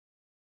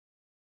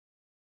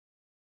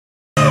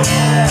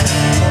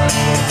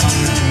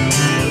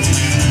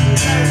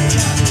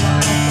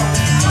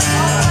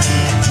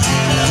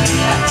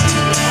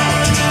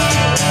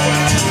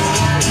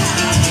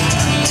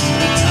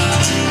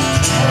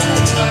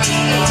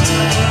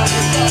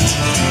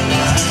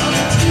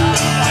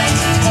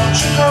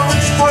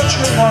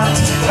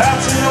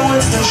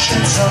The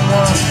shit's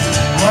undone.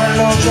 My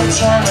lord, your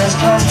time has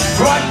come,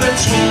 right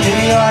between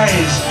the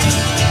eyes.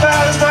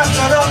 Battles not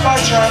done up by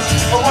chance,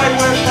 away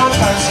with pump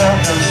and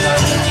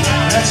circumstance.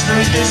 Let's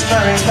lead this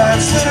merry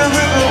dance to the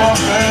river of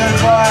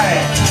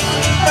goodbye.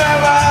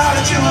 Farewell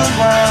to you and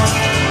round,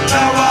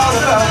 farewell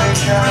to velvet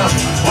gown.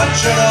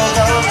 Watch it all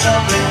go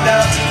tumbling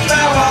down,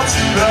 farewell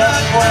to the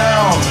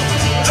ground.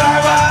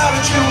 Farewell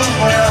to you and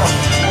round,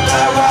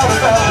 farewell to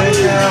velvet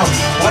gown.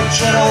 Watch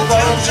it all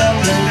go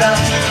tumbling down,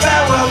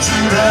 farewell to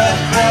the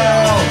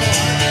ground.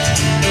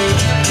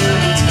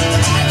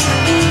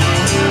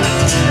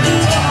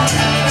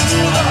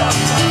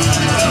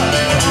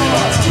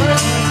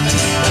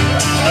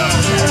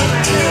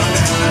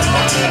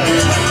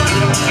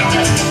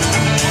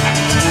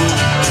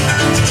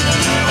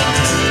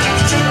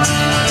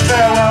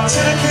 Farewell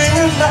to the king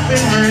of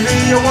nothing really.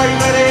 You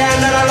wave at the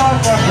end of the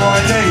life of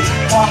Riley.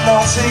 Park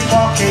Nazi,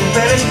 parking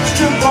Billy.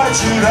 Goodbye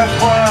to the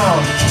crown.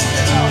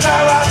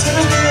 Farewell to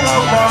the dear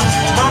old mum,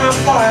 mum and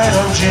fired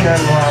on gin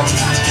and rum.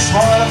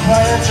 Smile and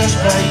play and just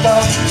play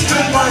dumb.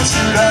 Goodbye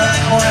to the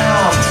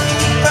crown.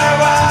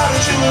 Farewell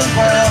to you and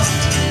brown.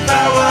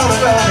 Farewell to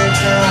velvet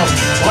gown.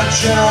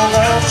 Watch it all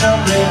go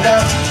tumbling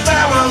down.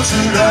 Farewell to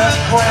the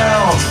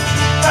crown.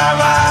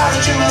 Farewell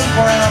to you and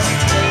brown.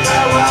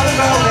 Farewell to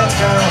velvet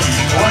gown.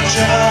 Watch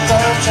it all go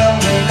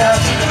tumbling down.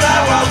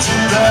 Farewell to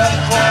the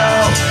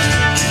crown.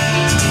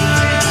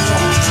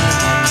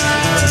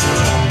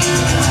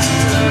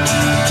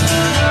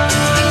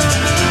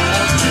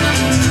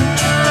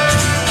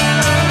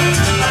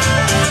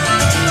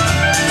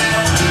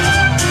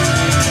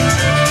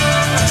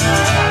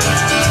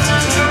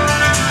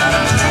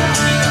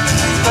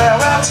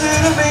 Farewell to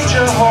the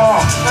major whore,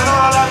 and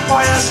all that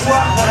pious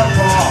work for the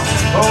poor.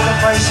 All the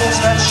faces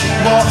that she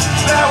wore.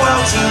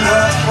 Farewell to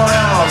the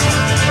crown.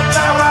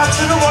 Farewell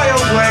to the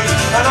royal way,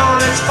 and all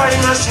its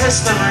famous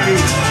history.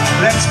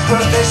 Let's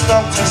put this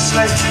dog to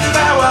sleep.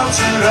 Farewell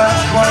to the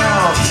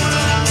crown.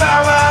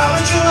 Farewell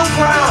to the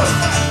crown.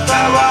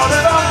 Farewell to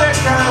velvet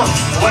gown.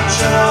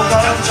 Watch it all go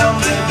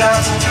tumbling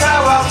down.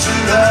 Farewell to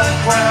the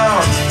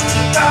crown.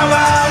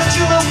 Farewell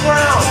to the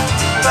crown.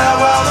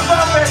 Farewell to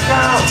velvet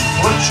gown.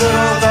 Watch it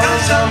all go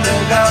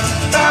tumbling down.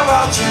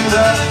 Farewell to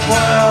the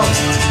crown.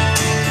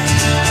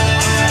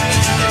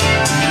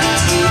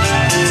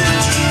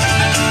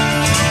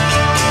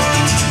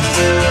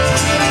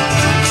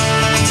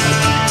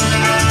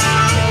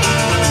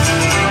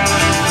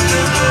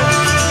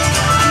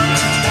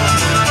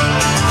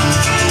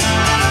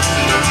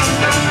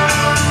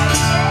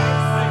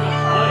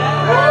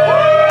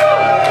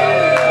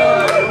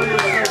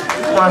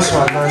 Nice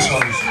one, nice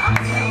one.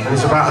 And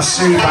it's about a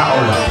sea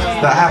battle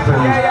that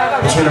happened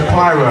between a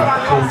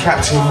pirate called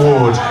Captain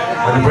Ward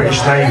and the British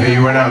Navy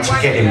who went out to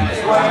get him.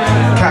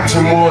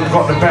 Captain Ward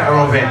got the better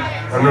of it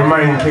and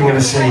remained king of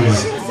the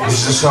seas. This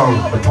is the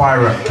song, The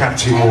Pirate,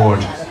 Captain Ward.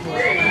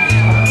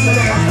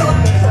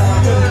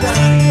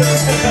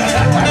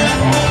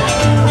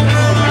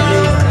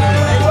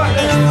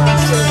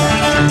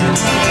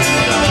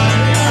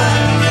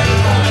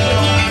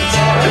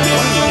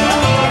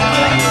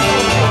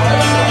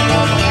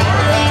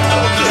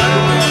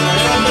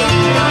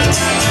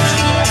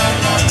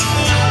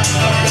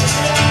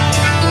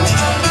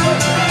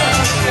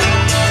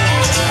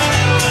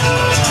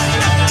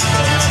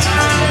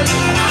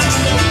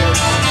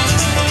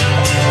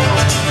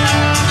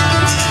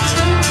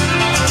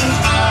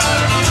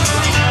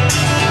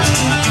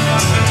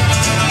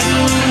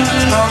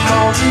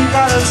 You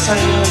gotta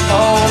sing the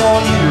phone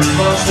on you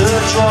across the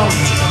drum.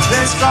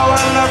 Let's go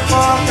and look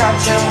for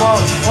Captain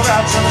Ward. We're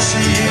out to the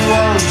sea he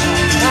won't.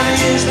 And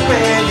he is the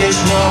biggest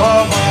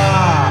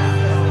robber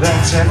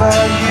that's ever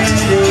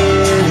used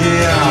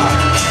here.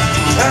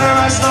 And there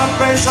has not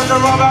been such a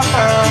robber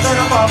found in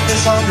above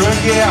this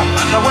 100 year.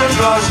 The wind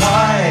blows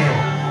high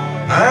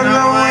and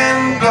the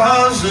wind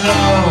blows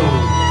low.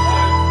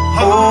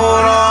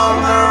 Hold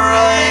on the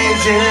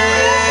raging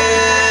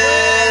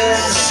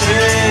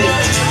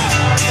sea.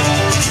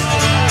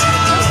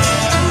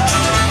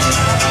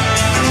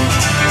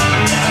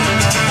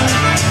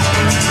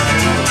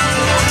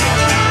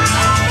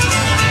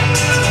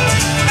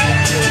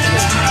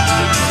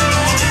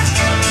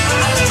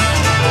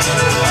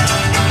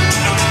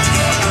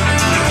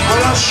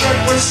 Ship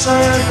was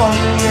sailed on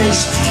the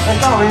east and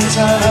going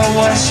to the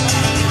west.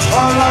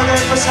 All I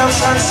gave was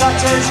house and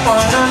satins,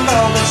 fine and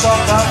velvets of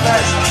the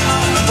best.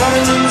 But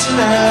in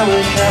there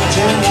with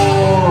Captain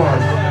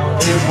Ward,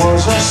 it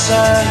was a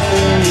sad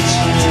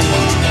meeting.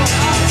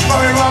 For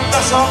he robbed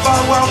us of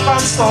our wealth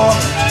and store,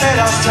 bid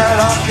us tell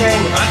our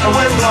king. The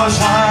wind blows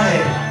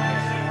high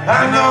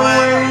and the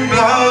wind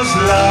blows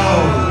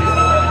low.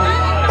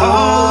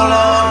 All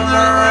on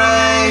the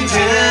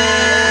raging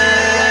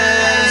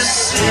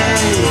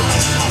sea.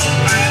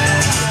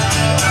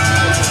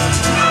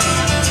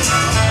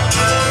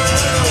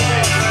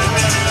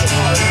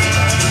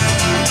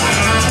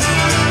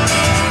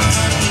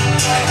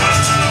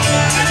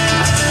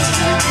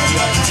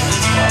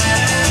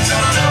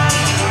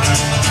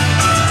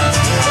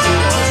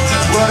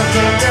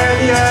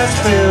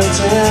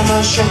 in a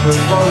ship of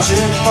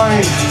floated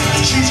flame.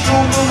 She's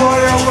called the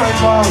Royal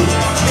Rainbow,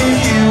 if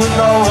you would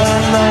know her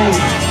name.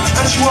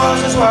 And she was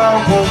as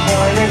well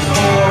provided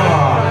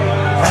for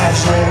as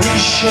any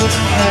ship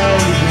can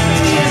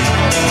be.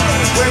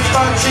 With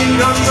 13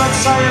 guns and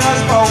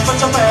sailors both,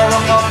 but a fair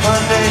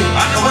company.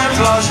 And the wind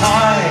blows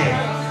high,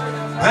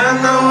 and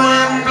the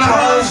wind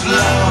blows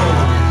low,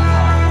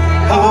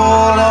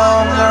 all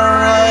on the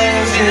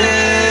raging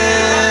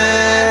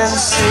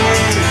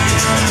sea.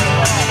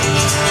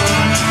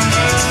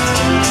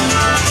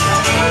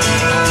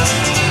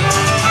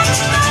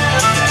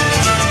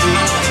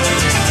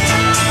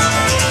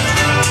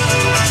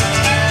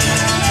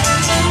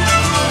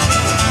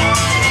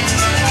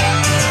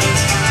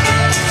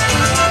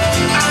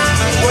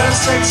 When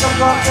 6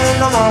 o'clock in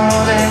the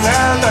morning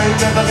and they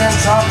never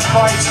get up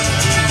fight,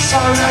 so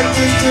they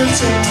did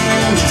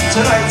continue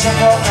till 8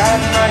 o'clock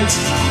at night.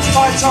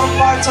 Fight on,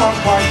 cried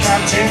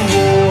Captain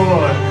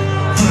Ward,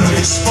 but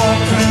it's what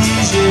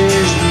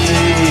pleases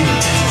me.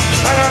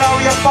 And I know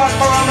you fight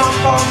for a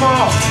month or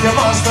more, your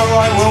master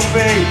I will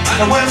be.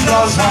 The wind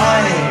blows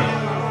high,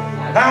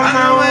 and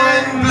the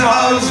wind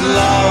blows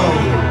low,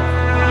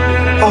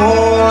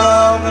 all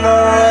on the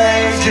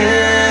raging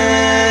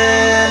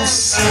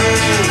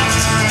sea.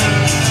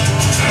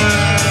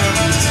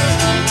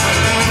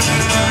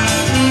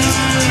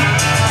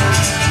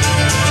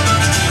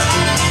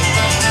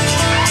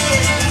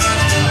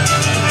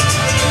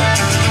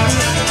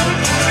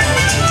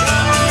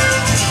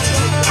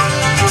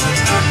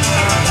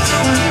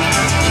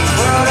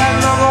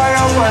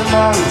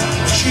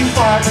 She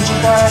fired, but she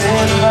fired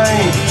in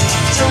vain.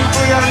 Till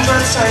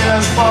 300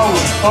 sailors bold,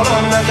 all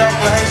on the deck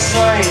lay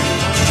slain.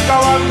 Go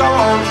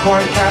on,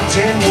 cried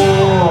Captain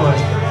Ward,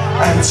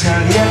 and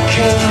tell your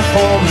king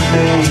for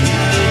me.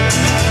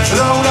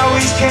 Although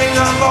he's king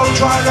of all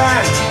dry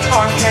land,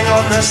 I'm king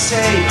on the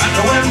sea.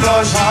 The wind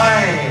blows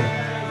high,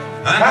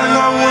 and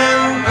the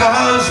wind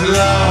blows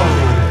low,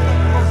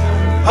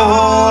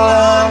 all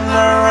on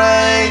the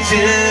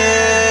raging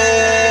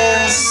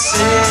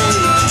sea.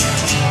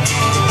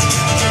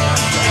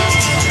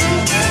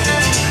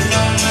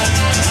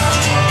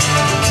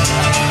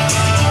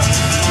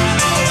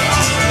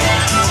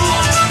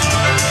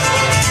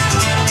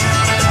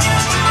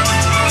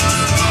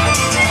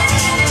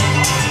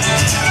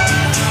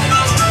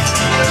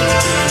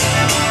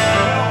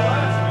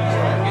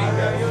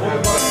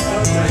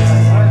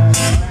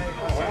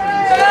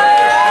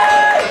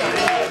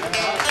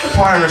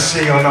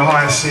 Piracy on the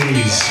high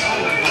seas.